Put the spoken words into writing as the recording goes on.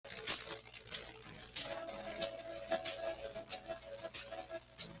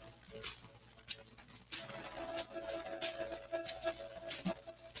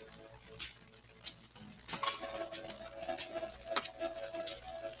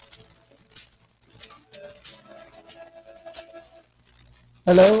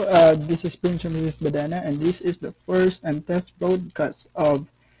Hello, this is Prince from Mrs. Badana, and this is the first and test broadcast of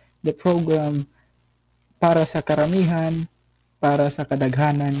the program Para sa Karamihan, Para sa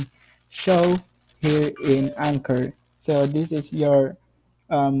Kadaghanan show here in Anchor. So this is your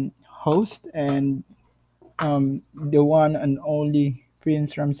host and the one and only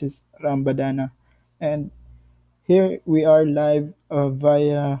Prince Ramses Rambadana. And here we are live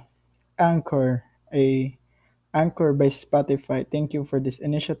via Anchor, a Anchor by Spotify. Thank you for this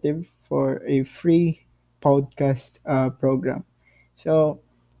initiative for a free podcast program. So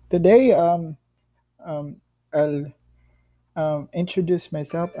today, I'll introduce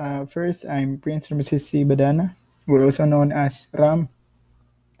myself. First, I'm Prince Ramsesi Badana. We're also known as Ram.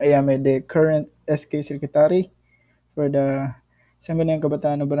 I am the current SK Secretary for the Sangguniang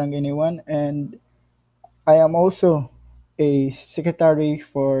Kabataan ng Barangay Niwan, and I am also a secretary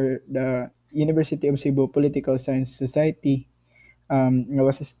for the University of Cebu Political Science Society. I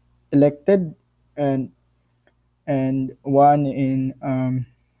was elected and won in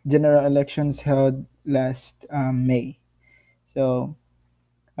general elections held last May. So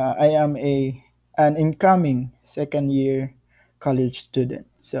I am an incoming second year college student.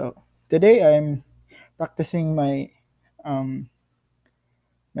 So today I'm practicing um,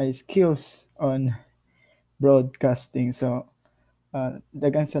 my skills on broadcasting. So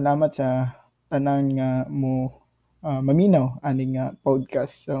daghang salamat sa tanan nga mo maminaw aning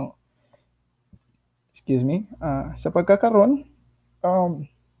podcast. So excuse me. Sa pagkakaroon, um,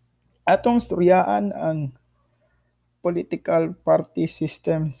 atong storyaan ang political party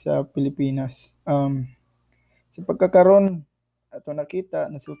system sa Pilipinas. Sa pagkakaroon, ato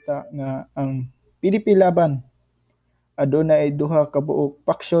nakita nasuta nga ang PDP laban adunay duha ka buok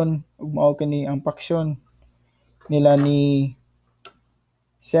paksyon ug mao kini ang paksyon nila ni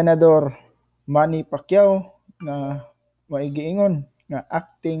Senador Manny Pacquiao nga maigiingon nga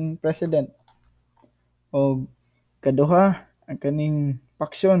acting president o kaduha ang kaning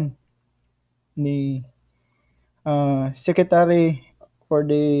paksyon ni Secretary for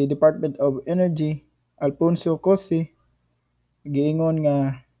the Department of Energy Alfonso Cosi giingon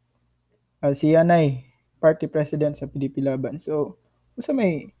nga siya nay party president sa PDP Laban. So usa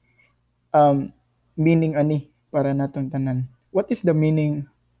may um, meaning ani para natong tanan. What is the meaning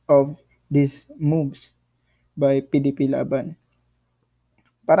of these moves by PDP Laban?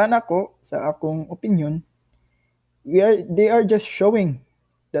 Para nako sa akong opinion, they are just showing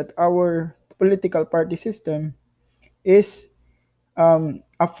that our political party system is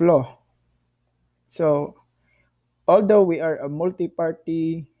a flaw. So although we are a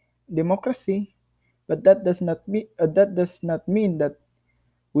multi-party democracy, but that does not mean that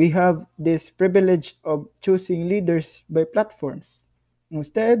we have this privilege of choosing leaders by platforms.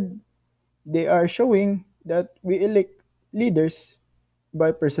 Instead, they are showing that we elect leaders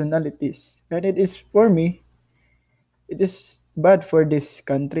by personalities. And it is for me, it is bad for this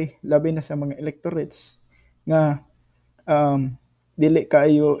country, labi na sa mga electorates nga um, dili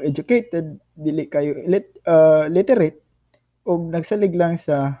kayo educated, dili kayo literate, o nagsalig lang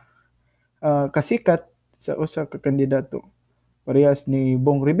sa kasikat sa usa ka kandidato. Parehas ni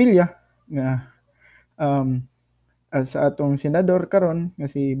Bong Revilla nga um, sa atong senador karon nga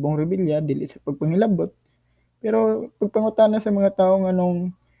si Bong Revilla dili sa pagpangilabot, pero pagpangutana sa mga tao nganong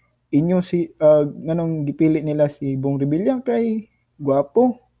nganong gipili nila si Bong Revilla kay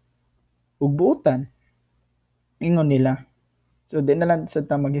gwapo ug buotan ingon nila. So di na lang sad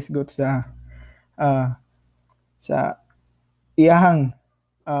ta maghisgot ah, sa iyahang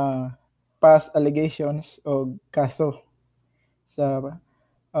past allegations o kaso sa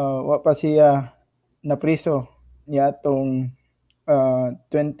wa pa siya napriso niya atong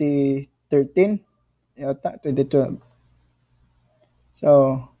 2013 yata 2012.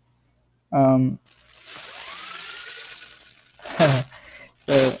 So um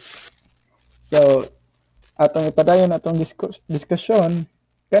so so atong ipadayon atong diskusyon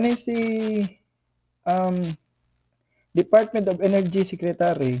kani si um Department of Energy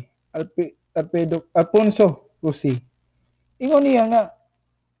Secretary Alfonso Cusi. Ingon niya nga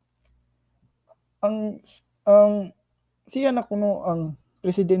ang ang siya na kuno ang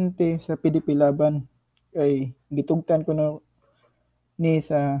presidente sa PDP Laban kay gitugtan kuno ni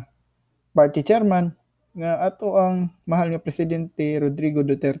sa party chairman nga ato ang mahal nga presidente Rodrigo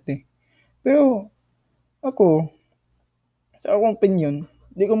Duterte. Pero ako sa akong opinion,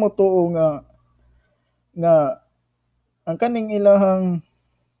 di ko motuo nga ang kaning ilahang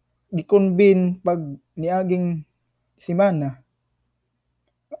gikonbin pag niaging semana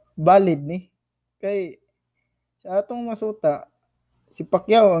valid ni kay sa atong masuta si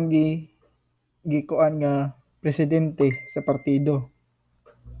Pacquiao ang gikuan nga presidente sa partido.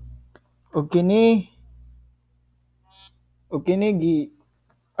 ug kini gi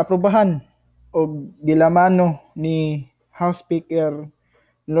aprobahan og gilamano ni House Speaker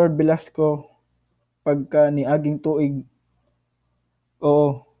Lord Velasco pagka niaging tuig.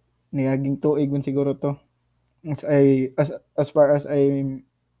 Oo, niaging tuig man siguro to. As far as I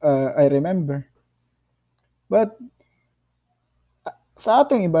remember. But sa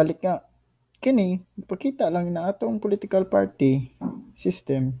atong ibalik nga kini ipakita lang na atong political party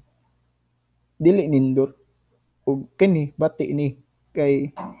system dili nindot ug kini bati ni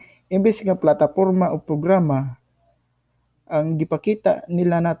kay imbes nga plataporma o programa ang gipakita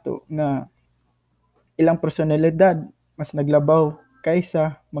nila nato nga ilang personalidad mas naglabaw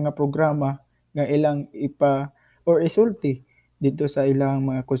kaysa mga programa nga ilang or isulti dito sa ilang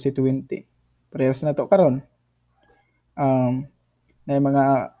mga constituente. Parehas na to karon. Na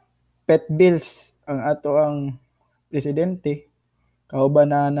mga pet bills ang ato ang presidente, kauban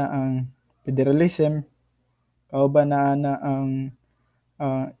na ang federalism, kauban na ang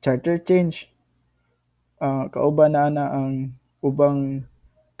charter change, kauban na ang ubang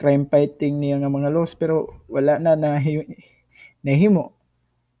crime fighting niya nga mga laws, pero wala na nahimo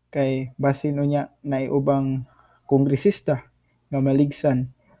kay basin unya na ubang kongresista nga maligsan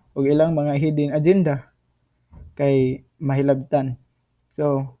og ilang mga hidden agenda kay mahilabtan.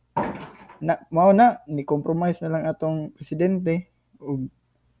 So mao na ni compromise na lang atong presidente ug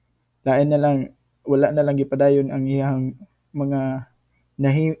lain na lang, wala na lang gipadayon ang iyang mga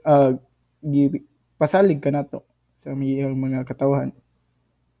pasalig kanato sa iyang mga katawhan.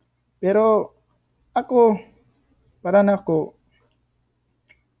 Pero ako, para nako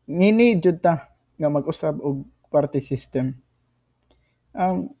ngini jud ta nga mag-usab og party system.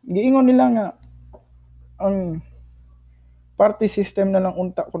 Ang giingon nila nga ang party system na lang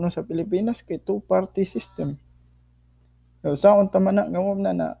unta kuno sa Pilipinas kay two-party system. So, sa unta man nga mo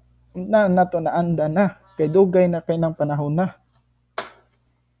na nato naanda na kay dugay na kay nang panahon na.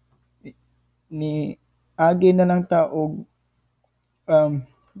 Ni agi na lang ta og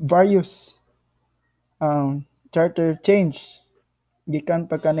various charter change gikan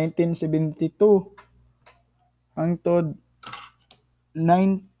pagka 1972 hangtod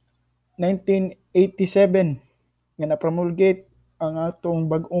 1987 nga na-promulgate ang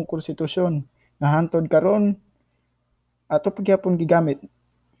atong bag-ong konstitusyon nga hangtod karon ato pagyapon gigamit.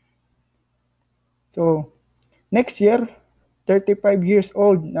 So next year 35 years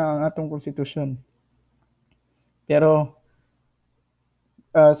old na ang atong konstitusyon. Pero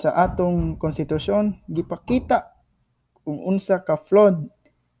sa atong konstitusyon gipakita kung unsa ka flawed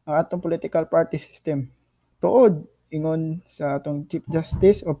ang atong political party system. Tuod ingon sa atong Chief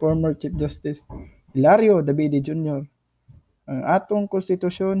Justice o former Chief Justice Hilario Davide Jr. Ang atong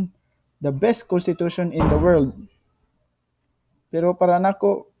konstitusyon, the best constitution in the world. Pero para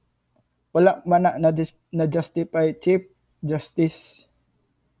nako wala man na justify Chief Justice,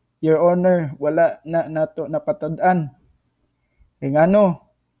 Your Honor, wala na nato napatad-an. Kaya ngano,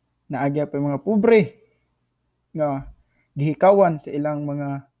 naagya pa mga pobre nga gihikawan sa ilang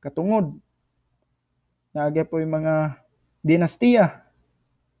mga katungod. Naagya po yung mga dinastiya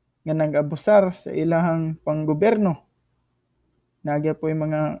nga nag-abusar sa ilang panggoberno. Naagya po yung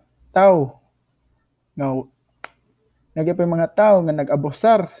mga tao nga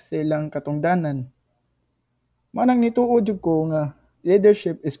nag-abusar sa ilang katungdanan. Manang nituod jud ko nga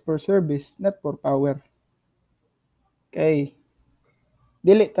leadership is for service, not for power. Kay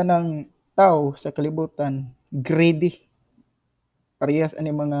dili tanang tao sa kalibutan greedy. Parehas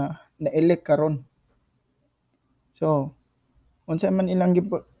ani mga na-elect karon. So, unsa man ilang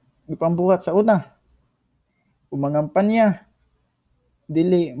gipambuhat sa una, umangampanya,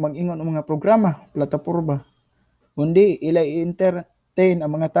 dili mag-ingon ang mga programa, plataporma, kundi ila i-entertain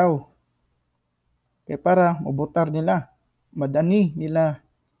ang mga tao. Kaya para mabotar nila, madani nila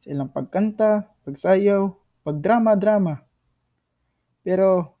sa ilang pagkanta, pagsayaw, pagdrama-drama.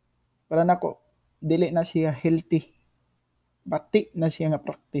 Pero para nako dili na siya healthy. Bati na siya nga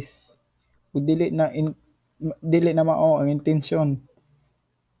practice. Ug dili na mao ang intensyon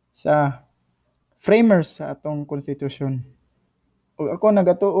sa framers sa atong constitution. Ug ako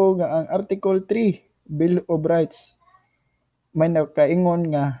nagatuo nga ang Article 3 Bill of Rights may nakaingon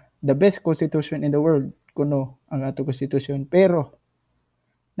nga the best constitution in the world kuno ang atong constitution, pero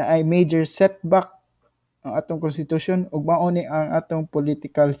naay major setback ang atong constitution ug mao ni ang atong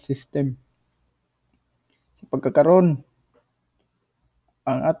political system. Sa pagkakaron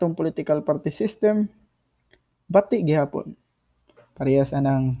ang atong political party system bati gihapon. Parehas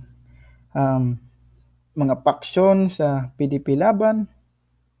anang mga paksyon sa PDP laban,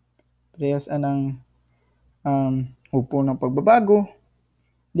 parehas anang upo ng pagbabago,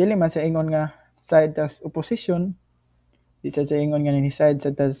 dili man sa ingon nga side tas opposition, di sa ingon nga ni side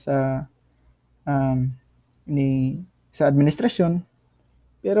sa tas sa um, ni sa administrasyon,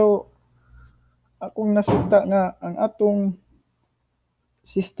 pero akong nasuta nga ang atong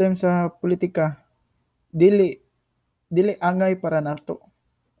system sa politika dili dili angay para nato.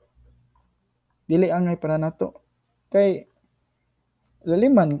 Dili angay para nato. Kay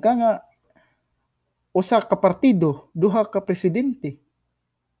laliman ka nga usa ka partido, duha ka presidente.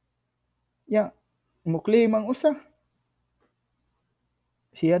 Ya, mo-claim ang usa.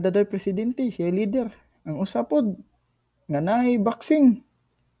 Siya daday presidente, siya leader. Ang usa pod nga naay boxing,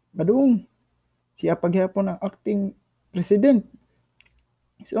 maduong. Siya paghapon ang acting president.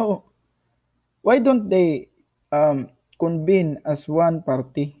 So, why don't they convene as one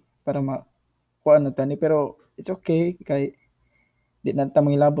party para kuha na tani, pero it's okay kay di na ta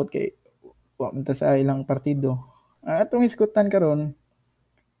mangilabot kay wa man ta sa ilang partido. Atong iskutan karon,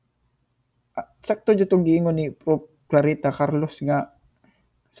 sakto jud tong giingon ni Prof. Clarita Carlos nga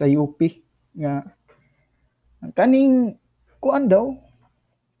sa UP nga kaning kuan daw,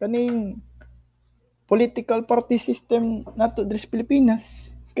 kaning political party system nato diri sa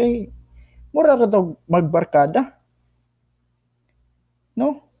Pilipinas kay mura ra daw magbarkada,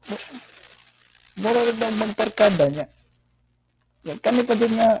 no? Mura ra daw magbarkada niya. Yan kani pa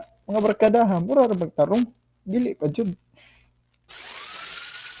din nga mga barkadahan, mura ra magtarong, dili pa jud.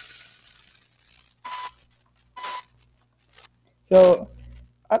 So,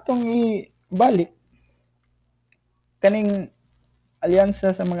 atong ibalik kaning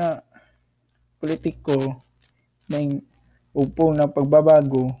alyansa sa mga politiko ning upong na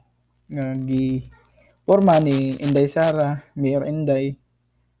pagbabago nga gi porma ni Inday Sara, Mayor Inday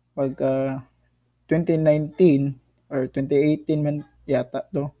pagka 2019 or 2018 man yata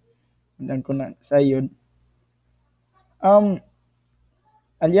to. Andan ko na sayon.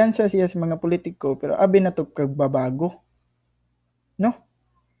 Alyansa siya sa mga politiko pero abi na to kagbabago. No?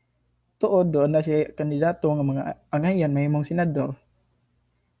 Tuod doon na siya kandidato nga mga angayan mahimong senador.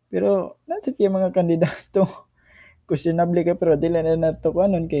 Pero nasa siya mga kandidato questionable ka pero dili na nato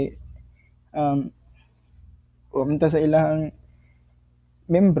kuanon kay umta sa ilang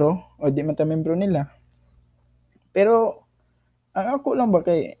membro o di man ta membro nila. Pero ang ako lang ba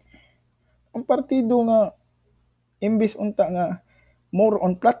kay ang partido nga imbis unta nga more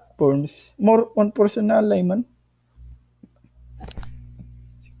on platforms, more on personality man.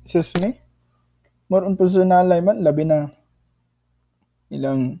 Excuse me? More on personality man, labi na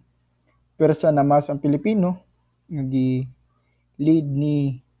ilang persa na mas ang Pilipino nga gi lead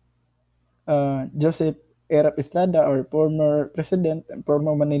ni Joseph Erap Estrada or former president,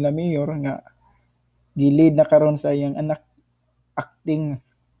 former Manila mayor nga gi-lead na karon sa iyang anak acting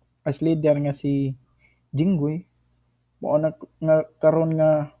as leader nga si Jinggoy. Mao na nga karon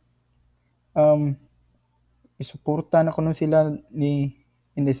nga isuporta na kuno sila ni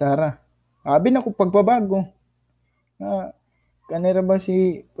Inday Sara. Abi na ko pagbabago. Nga kanira ba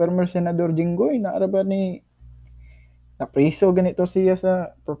si former senador Jinggoy na ba ni napriso ganito siya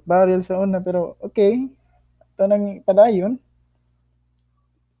sa pork barrel sa una pero okay tanang padayon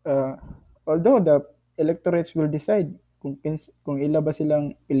although the electorates will decide kung ila ba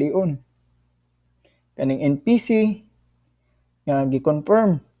silang pilion kaning NPC nga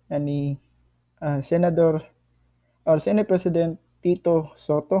gi-confirm ni Senador or Senate President Tito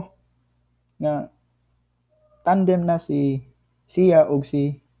Soto nga tandem na siya og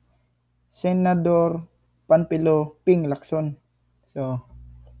si Senador Panpilo Ping Lacson. So,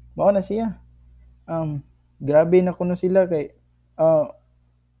 mao na siya. Grabe na kuno sila kay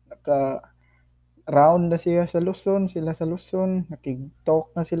naka round na siya sa Luzon,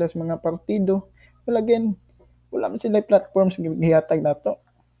 nakig-talk na sila sa mga partido. Well again, wala man sila platforms gihatag nato.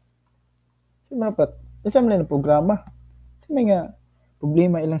 Sa mga isa man na programa. Sa mga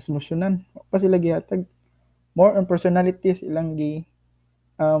problema ilang solusyonan, pa sila gihatag. More on personalities ilang gi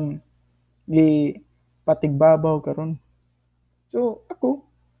patigbabaw karon. So ako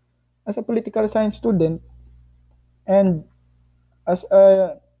as a political science student and as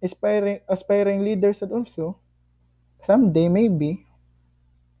a aspiring leaders also someday maybe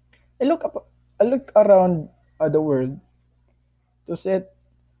I look around the world to set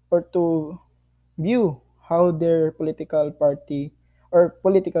or to view how their political party or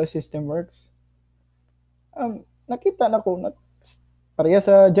political system works. Nakita na ko na pareha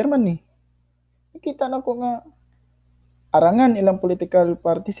sa Germany. Nakita na ko nga arangan ilang political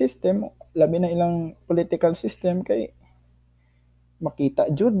party system, labi na ilang political system kay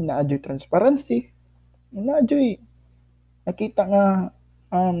makita jud na adyo transparency, na adyo nakita nga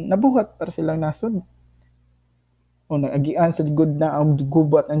nabuhat para silang nasod. o nag-agian sa ligod na ang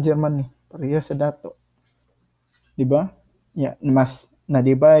gubat ang Germany pareha sa dato, di ba? Ya, mas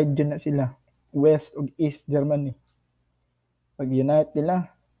na-divide dyan na sila, West ug East Germany. Pag unite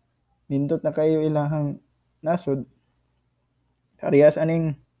nila, nindot na kayo ilahang nasod, parehas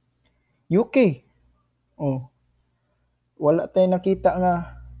aning UK. Oh, wala tayo nakita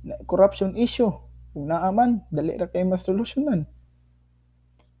nga corruption issue. Kung naaman, dali ra kayo mas solusyonan.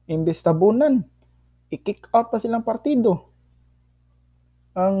 Imbes tabunan, i-kick out pa silang partido.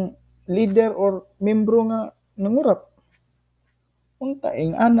 Ang leader or membro nga nangurap. Unta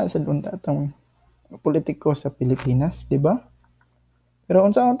ing ana sa unta atong politiko sa Pilipinas, di ba? Pero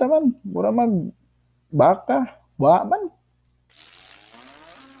unsa man taman, mura mag baka, wa man.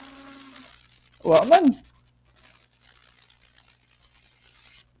 Wa man.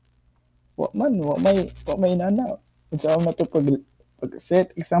 Wa may nana. Unsa man to pag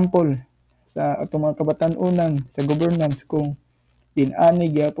set example sa atong mga kabatan-unan sa governance kung dinani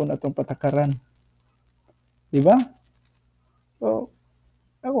gyapon atong patakaran. Di ba? So,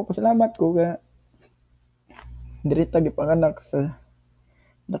 ako pasalamat ko ka dirita gipanganak sa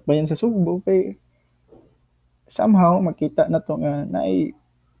dakbayan sa Sugbo kay somehow makita na to nga naay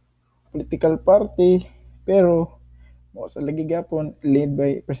political party pero mo sa lagi gyapon led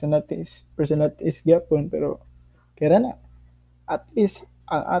by personalities gyapon pero kaya na at least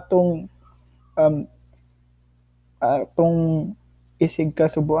ang um, atong isig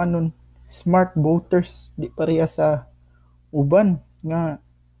kasubuanon smart voters di pareha sa uban nga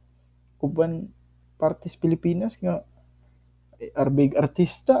uban parties Pilipinas nga arbig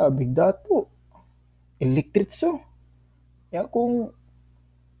artista, arbig dato, elektritso. Ya kung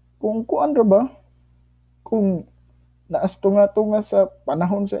kuan ra ba, kung naastunga-tunga sa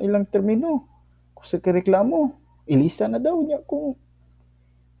panahon sa ilang termino, kung sa reklamo, ilisan na daw niya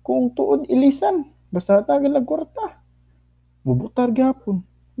kung tuod ilisan, basta tagal lang kwarta. Bubutar gyapon.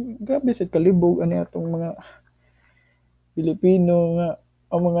 Grabe sa kalibog ani atong mga Pilipino nga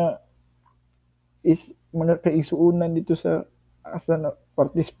ang mga kaigsuunan dito sa asa na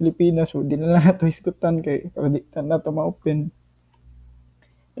parties Pilipinas, so di na lang nato iskutan kay para di na to ma-open.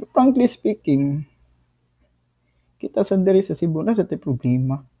 Pero frankly speaking, kita sa diri sa Cebu na sa tay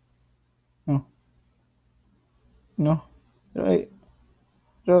problema. No. No.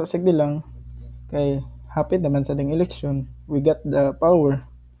 Pero sagdi lang kay hapit naman sa ding election, we got the power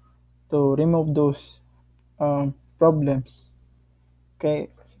to remove those problems.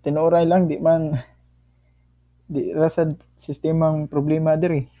 Kay sa tinuray lang di rasad sistemang problema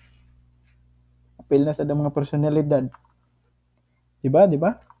diri. Apil na sa mga personalidad. Di ba?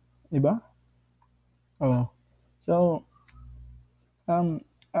 Oh. So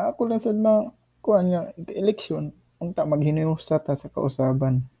ako lang sad kuan nga election unta maghinusa ta sa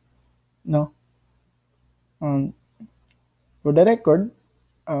kausaban. No? For the record,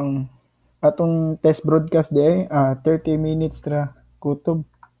 ang atong test broadcast day 30 minutes ra kutob.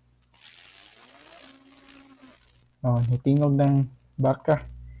 Hitingog ng baka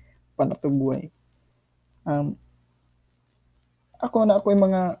panatubuhay. Ako yung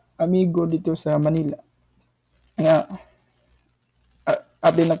mga amigo dito sa Manila nga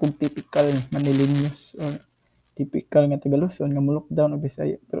abi na kung typical Manileños o typical nga taga Luzon nga mo-lockdown o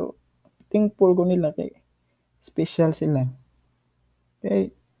Bisaya, pero thankful ko nila kay special sila.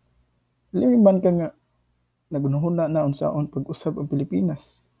 Kay liman ka nga nagunahuna na unsaon pag-usab ang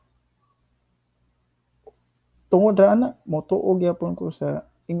Pilipinas. Tungod ra ana motuog gyapon ko sa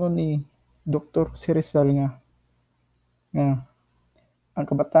ingon ni Dr. Sirizal nga ang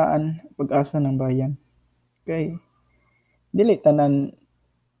kabataan pag-asa ng bayan. Kay dili tanan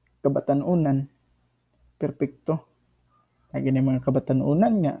kabatan-unan perpekto. Lagi na mga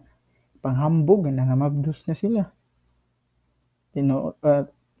kabatan-unan nga panghambog na namabdos na sila.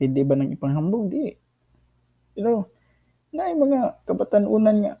 Pwede ba nang ipanghambog? Di. Pero na mga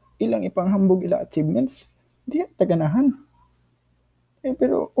kabatan-unan nga ilang ipanghambog ila achievements, di taganahan.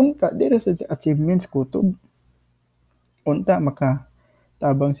 Pero unta dira sa achievements kutob. Unta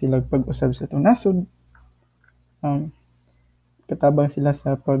makatabang sila pag-usab sa itong nasod. Katabang sila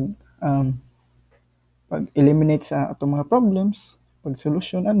sa pag-eliminate sa atong mga problems,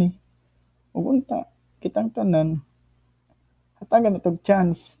 pag-solusyon ani. Ug unta kitang tanan hatagan natog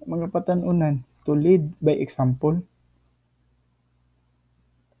chance mga patan-unan to lead by example.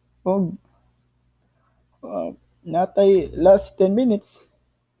 Og natay last 10 minutes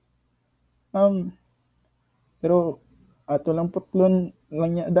pero ato lang putlon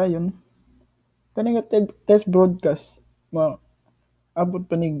lang niya dayon kani nga test broadcast abot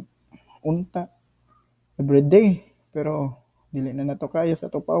panig unta everyday, pero dili na nato kaya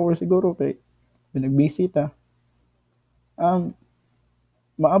sa to power siguro kay binagbisi ta.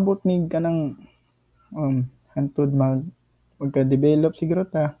 maabot ni kanang hantod magka-develop siguro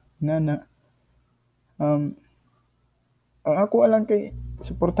ta nana. Ang ako lang kay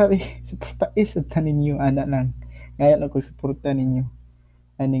suporta sad ta ninyo ana lang. Ngayon ako suporta ninyo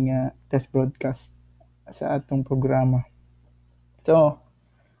ani nga test broadcast sa atong programa. So,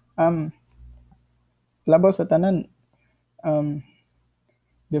 um, labaw sa tanan, um,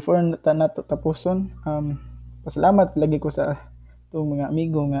 before ta nato tapuson, pasalamat lagi ko sa itong mga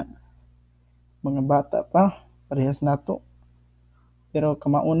amigo nga mga bata pa, parehas nato. Pero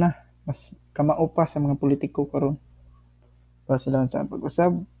kamauna, mas kamao pa sa mga politiko karon. Pa sila sa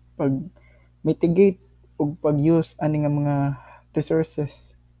pag-usab, pag mitigate ug pag-use ani nga mga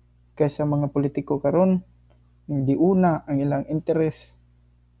resources kaysa mga politiko karon hindi una ang ilang interes,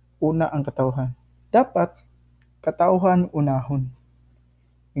 una ang katawhan. Dapat katawhan unahon.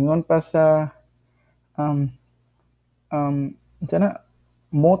 Ingon pa sa um, sana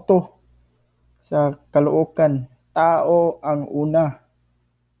moto sa kaluokan, tao ang una,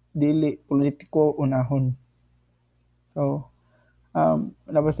 dili politiko unahon. So,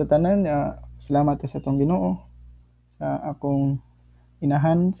 labas sa tanan, salamat sa atong Ginoo sa akong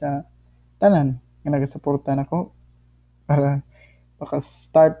inahan sa tanan nga nagasuporta nako para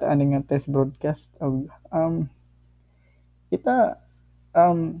maka-start ani nga test broadcast og kita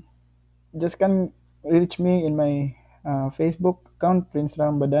just can reach me in my Facebook account Prince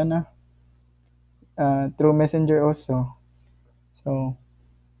Ram Badana through Messenger also. So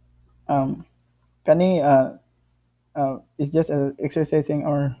kani is just exercising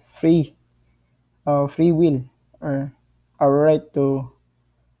our free will or our right to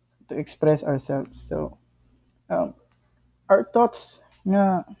express ourselves. So our thoughts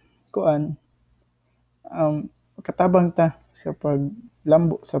nga kuan katabang ta sa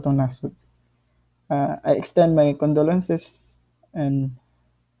paglambo sa atong nasod. I extend my condolences and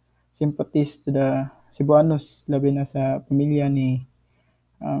sympathies to the Cebuanos, labi na sa pamilya ni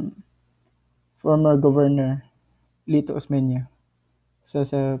former Governor Lito Osmeña. Sa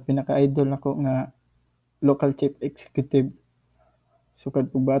pinaka-idol nako nga local chief executive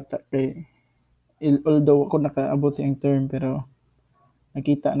sukad po bata kay although ako nakaabot sa iyang term pero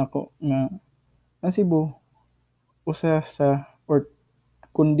nakita nako nga ang Cebu usa sa or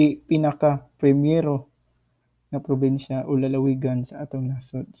kundi pinaka primero nga probinsya o lalawigan sa atong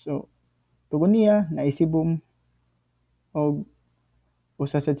nasod. So tugon niya naisibom og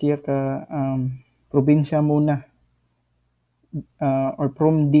usa sa siya ka probinsya muna or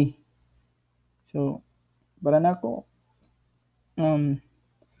PROMD. So para nako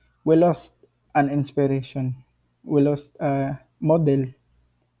we lost an inspiration, we lost a model.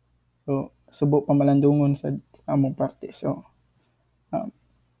 So subo pamalandungon sa among parte. So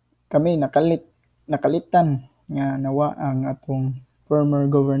kami nakalitan nga nawa ang atong former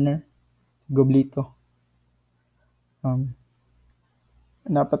governor Goblito.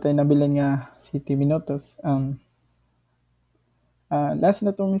 Napatay na bilan nga City Minotos. Last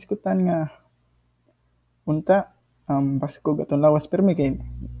na itong miskutan nga unta baskog atong lawas permi kay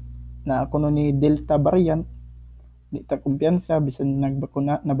na ako no ni Delta variant di ta kumpiyansa bisan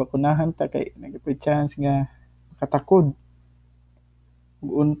nabakunahan ta kay nagipay chance nga makatakod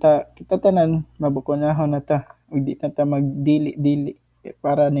unta kita tanan mabakunahon na ta ug di na ta magdili-dili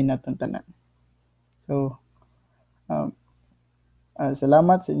para ni natong tanan. So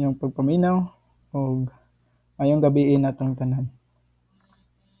salamat sa inyong pagpaminaw ug mayong gabi natong tanan.